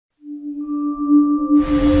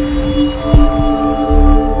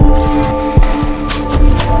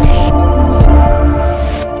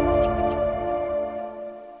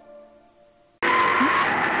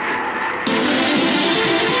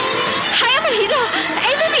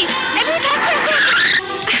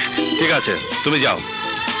ঠিক আছে, তুমি যাও।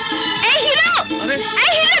 এই হিরো,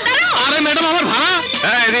 এই হিরো দাঁড়াও। আরে ম্যাডাম, আমার ভাড়া।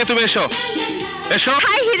 হ্যাঁ, এদিকে তুমি এসো, এসো।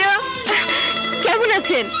 হাই হিরো, কেমন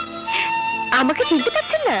আছেন? আমাকে চিনতে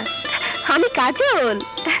পারছেন না? আমি কাজল।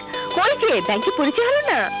 ওই যে ব্যাংকে পরিচয় হলো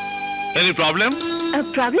না। Any problem?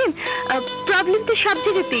 প্রবলেম তো সব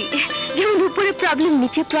জায়গাতেই, যেমন উপরে প্রবলেম,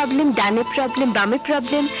 নিচে প্রবলেম, ডানে প্রবলেম, বামে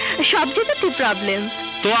প্রবলেম, সব জায়গাতেই প্রবলেম।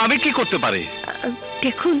 তো আমি কি করতে পারি?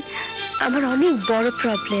 দেখুন, আমার অনেক বড়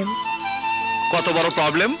প্রবলেম। কত বড়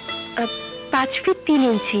প্রবলেম? 5 ফিট 3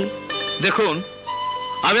 ইঞ্চি। দেখুন,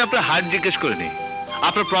 আমি আপনার হাইট জিজ্ঞেস করিনি,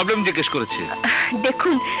 আপনার প্রবলেম জিজ্ঞেস করেছি।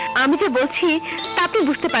 দেখুন, আমি যে বলছি তা আপনি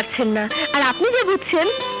বুঝতে পারছেন না, আর আপনি যে বুঝছেন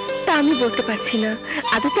তা আমি বলতে পারছি না।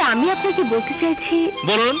 আদতে আমি আপনাকে বলতে চাইছি।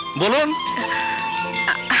 বলুন, বলুন।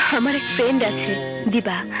 আমার এক ফ্রেন্ড আছে,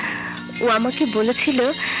 দিবা। ও আমাকে বলেছিল,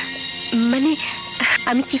 মানে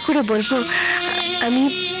আমি কি করে বলবো, আমি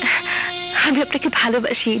আমি আপনাকে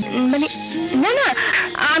ভালোবাসি। মানে না না,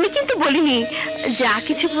 আমি কিন্তু বলিনি, যা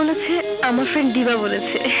কিছু বলেছে আমার ফ্রেন্ড দিবা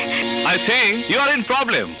বলেছে। I think you R in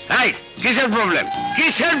problem. এই কিসের প্রবলেম?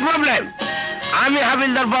 কিসের প্রবলেম? আমি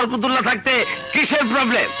হাবিলদার বরকতুল্লাহ থাকতে কিসের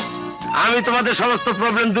প্রবলেম? আমি তোমাদের সমস্ত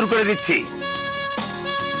প্রবলেম দূর করে দিচ্ছি।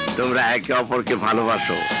 তোমরা একে অপরকে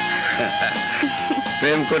ভালোবাসো,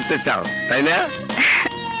 প্রেম করতে চাও, তাই না?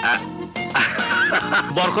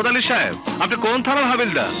 বরকত আলী সাহেব, আপনি কোন থানার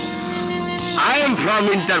হাবিলদার? I am from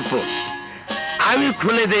Interpol. আমি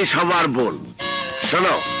খুলে দেই সবার বল।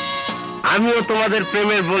 শোনো, আমিও তোমাদের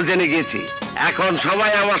প্রেমের বল জেনে গেছি। এখন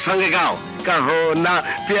সবাই আমার সঙ্গে গাও, কাহো না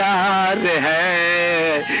প্যার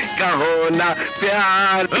হ্যায়, কাহো না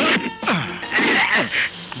প্যার।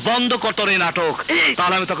 বন্ধ কর তোর এই নাটক,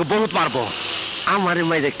 তাহলে আমি তোকে বহুত মারবো। আমারে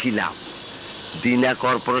মাইরে কি লাভ? দিনা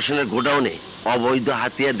কর্পোরেশনের গোডাউনে অবৈধ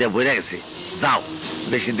হাতিয়ার দিয়ে বইরা গেছে। যাও,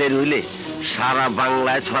 বেশি দেরি হইলে সারা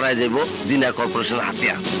বাংলায় ছড়াই যাব দিনা কর্পোরেশনের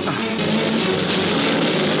হাতিয়ার।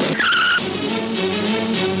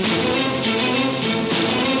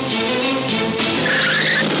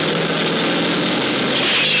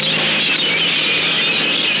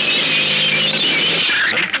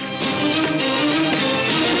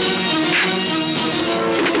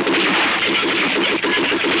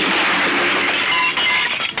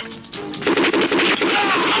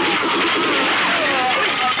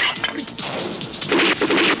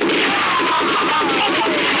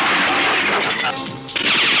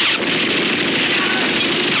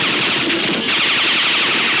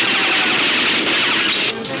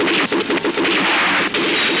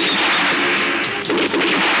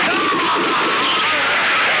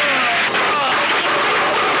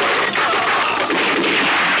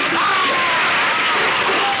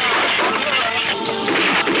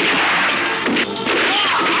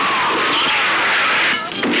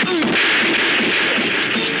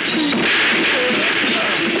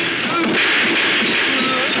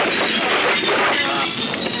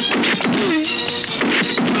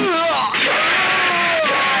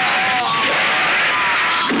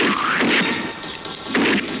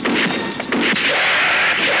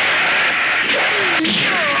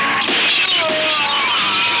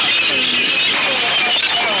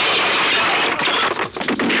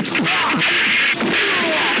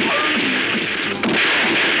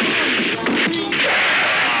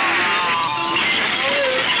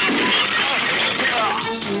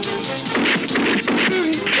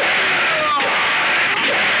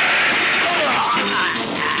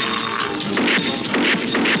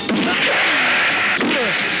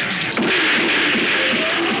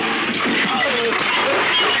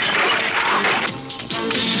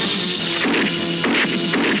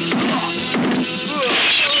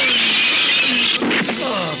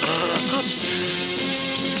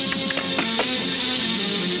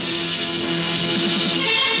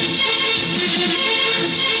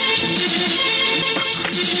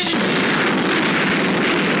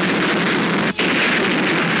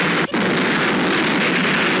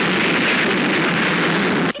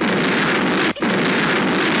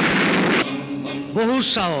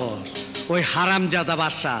 ওই হারামজাদা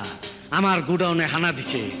বাদশা আমার গুডাউনে হানা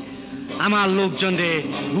দিছে, আমার লোকজনরে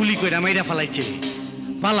গুলি কইরা মাইরা ফেলাইছে।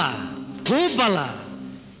 বালা, খুব বালা।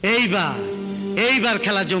 এইবার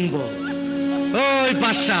খেলা জমবো। ওই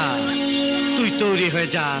বাদশা, তুই তৈরি হয়ে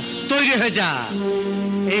যা, তৈরি হয়ে যা।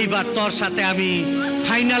 এইবার তোর সাথে আমি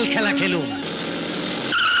ফাইনাল খেলা খেলুম।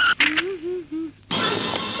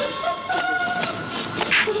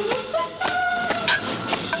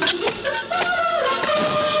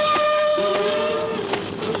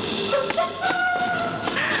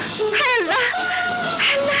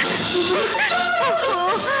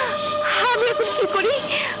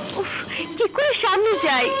 সামনে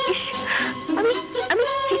যাই, আমি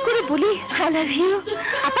কি করে বলি আই লাভ ইউ।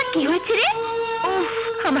 আপা কি হয়েছে রে? উফ,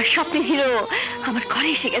 আমার স্বপ্নের হিরো আমার ঘরে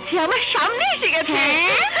এসে গেছে, আমার সামনে এসে গেছে।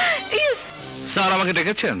 স্যার আমাকে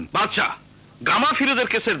ডেকেছেন? বাদশা, গামা ফিরোজের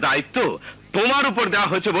কেসের দায়িত্ব তোমার উপর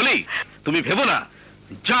দেওয়া হয়েছে বলেই তুমি ভেবো না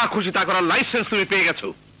যা খুশি তা করার লাইসেন্স তুমি পেয়ে গেছো।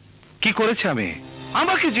 কি করেছে আমি?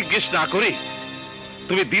 আমাকে জিজ্ঞেস না করে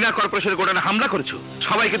তুমি দিনা কর্পোরেশনের গোডাউনে হামলা করেছো,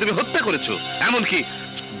 সবাইকে তুমি হত্যা করেছো, এমনকি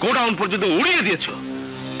গোডাউন পর্যন্ত উড়িয়ে দিয়েছো।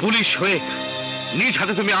 পুলিশ হয়ে নিজ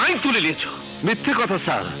হাতে তুমি আইন তুলে নিয়েছো। মিথ্যে কথা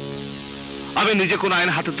স্যার, আমি নিজে কোন আইন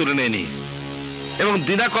হাতে তুলে নেইনি এবং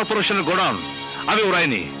দিনা কর্পোরেশনের গোডাউন আমি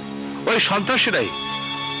উড়াইনি। ওই সন্ত্রাসীরাই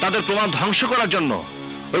তাদের প্রমাণ ধ্বংস করার জন্য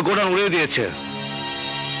ওই গোডাউন উড়িয়ে দিয়েছে।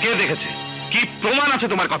 কে দেখেছে? কি প্রমাণ আছে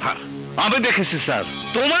তোমার কথার? আমি দেখেছি স্যার।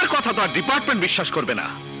 তোমার কথা তো আর ডিপার্টমেন্ট বিশ্বাস করবে না।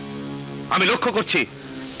 আমি লক্ষ্য করছি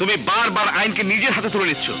তুমি বারবার আইনকে নিজের হাতে তুলে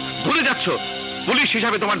নিচ্ছ, ভুলে যাচ্ছ পুলিশ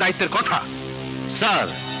হিসাবে তোমার দায়িত্বের কথা। স্যার,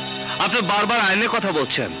 আপনি বারবার আইনের কথা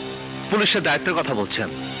বলছেন, পুলিশের দায়িত্বের কথা বলছেন,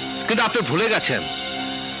 কিন্তু আপনি ভুলে গেছেন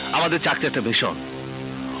আমাদের চাকরি একটা মিশন,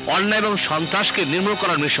 অন্যায় এবং সন্ত্রাসকে নির্মূল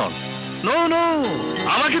করার মিশন। নো নো,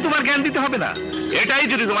 আমাকে তোমার জ্ঞান দিতে হবে না। এটাই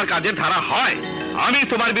যদি তোমার কাজের ধারা হয়, আমি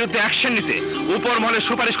তোমার বিরুদ্ধে অ্যাকশন নিতে উপর মহলে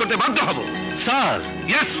সুপারিশ করতে বাধ্য হব। স্যার,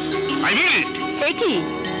 ইয়েস, আই মিন ইট। এই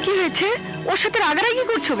কি হয়েছে? ওর সাথে রাগারাগি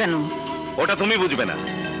করছো কেন? ওটা তুমি বুঝবে না।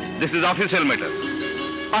 This is official matter.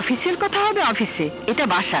 Official কথা হবে অফিসে, এটা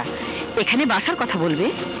বাসা, এখানে বাসার কথা বলবে।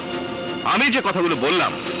 আমি যে কথাগুলো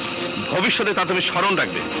বললাম ভবিষ্যতে তা তুমি স্মরণ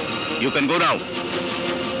রাখবে। ইউ ক্যান গো নাও।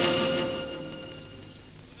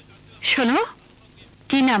 শোনো,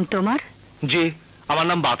 কি নাম তোমার? জি, আমার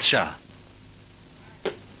নাম বাদশা।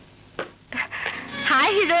 High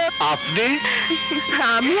hero. আপনি?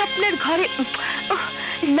 আমি আপনার ঘরে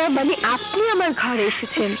না, মানে আপনি আমার ঘরে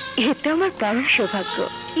এসেছেন, এটা আমার পরম সৌভাগ্য।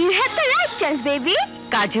 You have the right choice baby.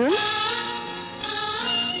 কাজল,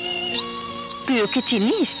 তুই ওকে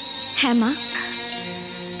চিনিস? হ্যাঁ মা,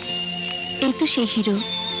 এই তো সেই হিরো,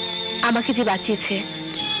 আমাকে যে বাঁচিয়েছে।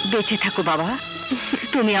 বেঁচে থাকো বাবা,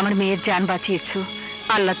 তুমি আমার মেয়ের জান বাঁচিয়েছো,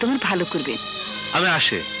 আল্লাহ তোমার ভালো করবে। আমি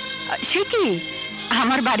আসি। সে কি,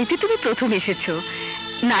 আমার বাড়িতে তুমি প্রথম এসেছো,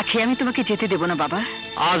 না খেয়ে আমি তোমাকে যেতে দেব না বাবা।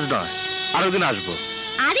 আজ নয়, আরো দিন আসবো।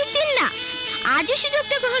 আরেকদিন না, আজই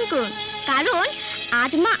সুযোগটা গ্রহণ করুন, কারণ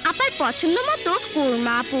আজ মা আপার পছন্দ মতো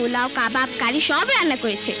কোরমা, পোলাও, কাবাব, কারি সব রান্না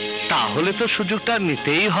করেছে। তাহলে তো সুযোগটা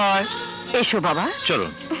নিতেই হয়। এসো বাবা,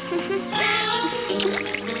 চলুন।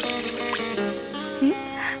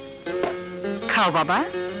 খাও বাবা,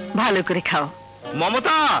 ভালো করে খাও।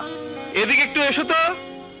 মমতা, এদিকে একটু এসো তো।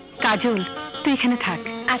 কাজল, তুই এখানে থাক।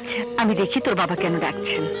 আচ্ছা, আমি দেখি তোর বাবা কেন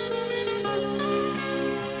ডাকছেন।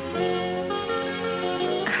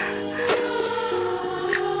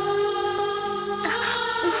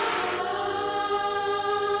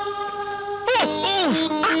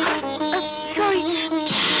 সরি।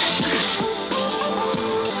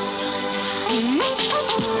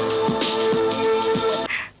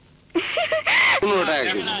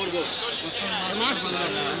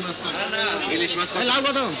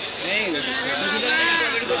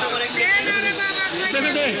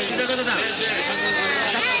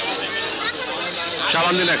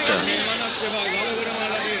 চালান দিন একটা,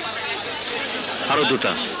 আরো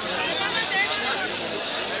দুটা।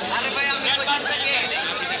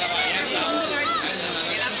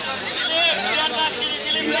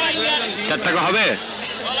 চার টাকা হবে?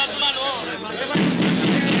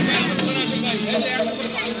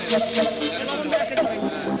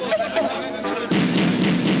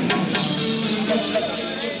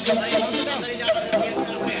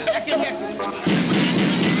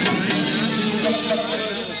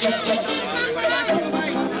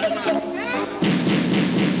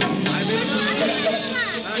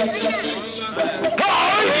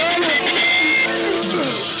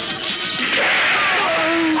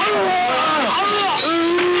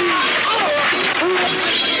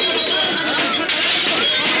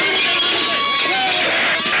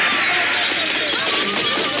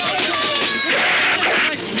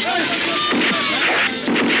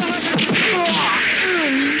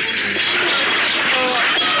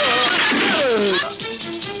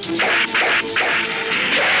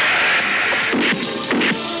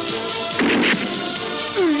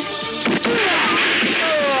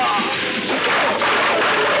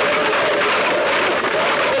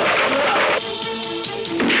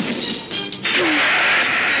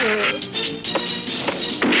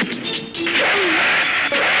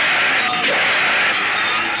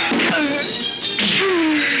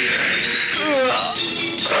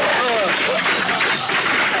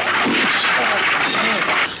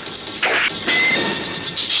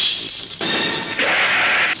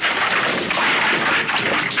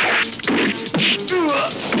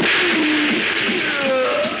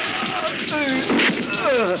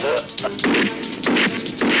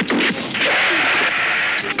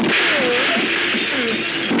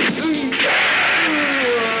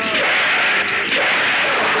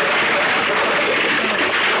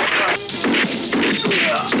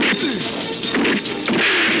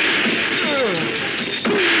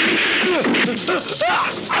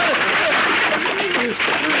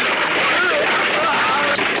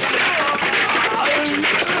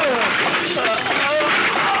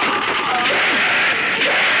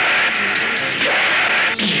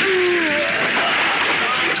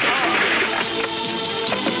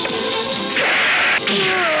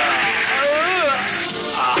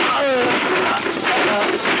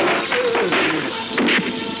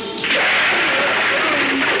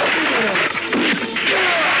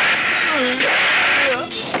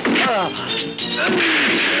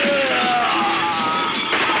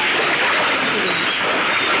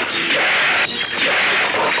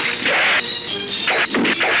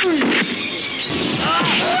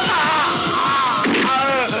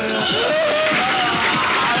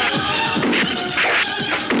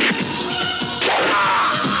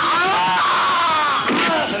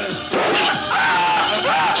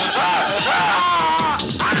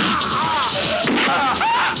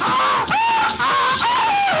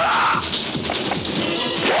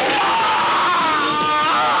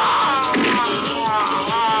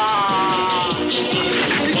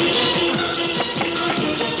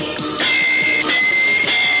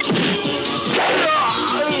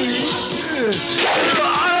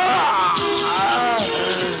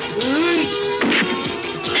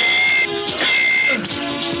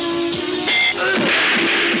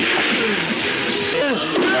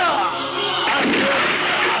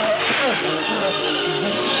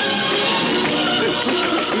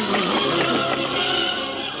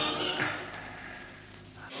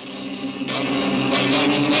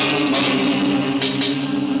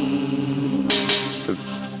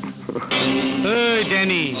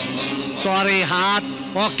 তোর এই হাত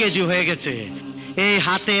অকেজু হয়ে গেছে, এই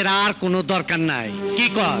হাতের আর কোনো দরকার নাই। কি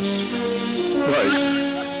কর? ভাই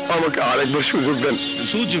আমাকে আরেকবার সুযোগ দেন।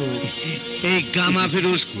 সুযোগ? এই গামা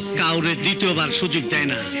ফিরোজ কাউরে দ্বিতীয়বার সুযোগ দেয়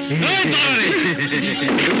না।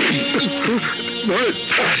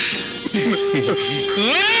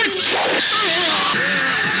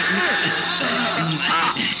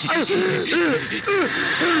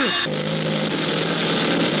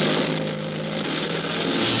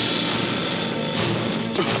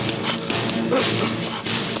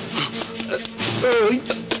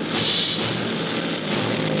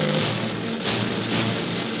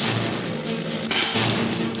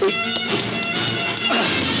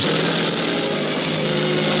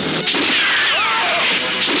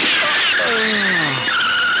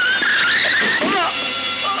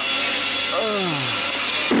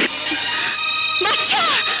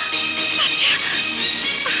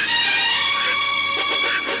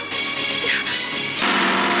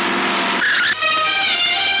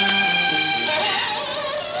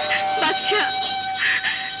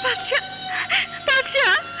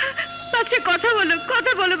 কথা বলো,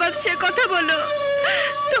 কথা বলো বাদশা, কথা বলো।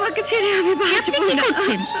 তোমাকে ছেড়ে আমি বাঁচবো না।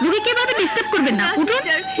 রুহি কিভাবে ডিস্টার্ব করবেন না? উঠুন,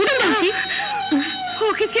 উঠুন বলছি।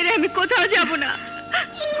 ওকে ছেড়ে আমি কোথাও যাব না।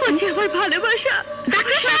 ও যে আমার ভালোবাসা।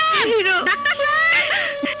 ডাক্তার সাহেব, হিরো। ডাক্তার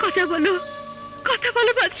সাহেব, কথা বলো, কথা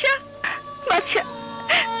বলো বাদশা। বাদশা,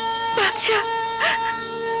 বাদশা,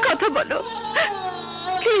 কথা বলো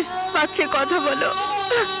প্লিজ। বাদশা কথা বলো।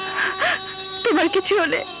 তোমার কিছু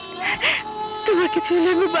হলে, তোমার কিছু হলে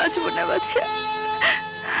আমি বাঁচবো না বাদশা।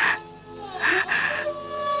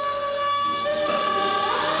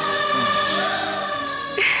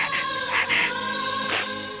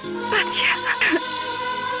 বাদশা,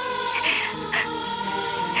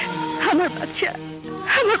 আমার বাদশা,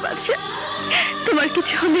 আমার বাদশা, তোমার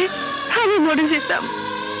কিছু হলে আমি মরে যেতাম,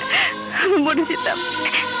 আমি মরে যেতাম।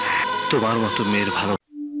 তোমার মতো মেয়ের ভালো